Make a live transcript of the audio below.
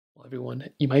Everyone,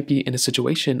 you might be in a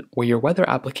situation where your weather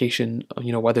application,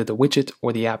 whether the widget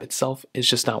or the app itself is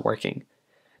just not working.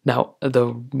 Now,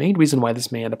 the main reason why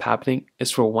this may end up happening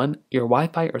is for one, your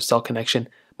Wi-Fi or cell connection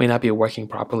may not be working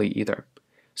properly either.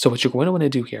 So what you're going to want to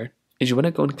do here is you want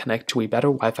to go and connect to a better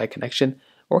Wi-Fi connection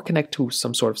or connect to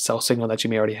some sort of cell signal that you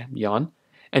may already be on,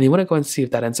 and you want to go and see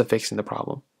if that ends up fixing the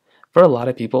problem. For a lot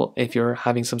of people, if you're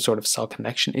having some sort of cell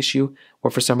connection issue, or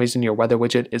for some reason your weather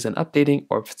widget isn't updating,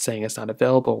 or if it's saying it's not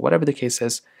available, whatever the case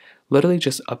is, literally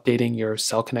just updating your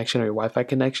cell connection or your Wi-Fi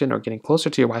connection or getting closer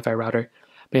to your Wi-Fi router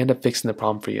may end up fixing the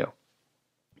problem for you.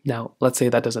 Now, let's say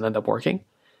that doesn't end up working.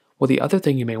 Well, the other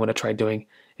thing you may want to try doing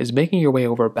is making your way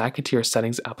over back into your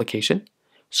settings application,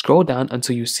 scroll down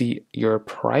until you see your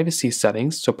privacy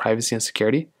settings, so privacy and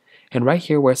security, and right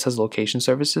here where it says location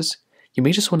services, you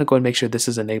may just want to go and make sure this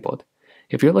is enabled.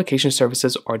 If your location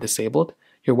services are disabled,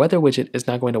 your weather widget is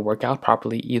not going to work out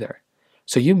properly either.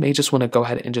 So you may just want to go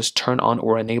ahead and just turn on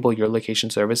or enable your location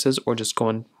services or just go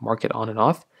and mark it on and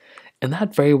off. And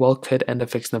that very well could end up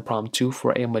fixing the problem too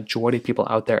for a majority of people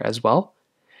out there as well.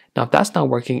 Now, if that's not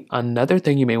working, another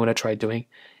thing you may want to try doing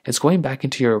is going back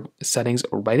into your settings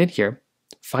right in here,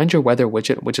 find your weather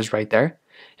widget, which is right there,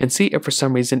 and see if for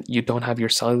some reason you don't have your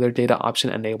cellular data option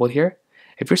enabled here.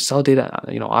 If your cell data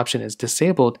option is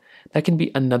disabled, that can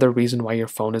be another reason why your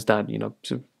phone is not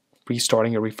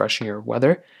restarting or refreshing your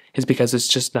weather, is because it's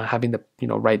just not having the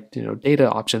right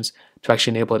data options to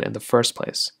actually enable it in the first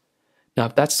place. Now,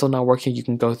 if that's still not working, you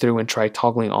can go through and try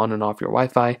toggling on and off your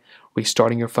Wi-Fi,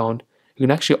 restarting your phone. You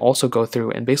can actually also go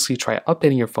through and basically try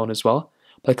updating your phone as well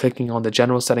by clicking on the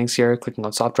general settings here, clicking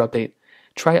on software update.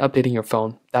 Try updating your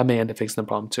phone. That may end up fixing the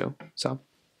problem too. So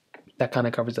that kind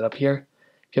of covers it up here.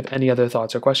 If you have any other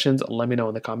thoughts or questions, let me know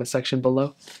in the comment section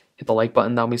below. Hit the like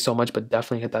button, that would mean so much, but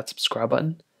definitely hit that subscribe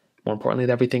button. More importantly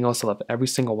than everything else, I love every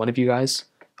single one of you guys.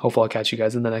 Hopefully I'll catch you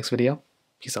guys in the next video.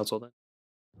 Peace out till then.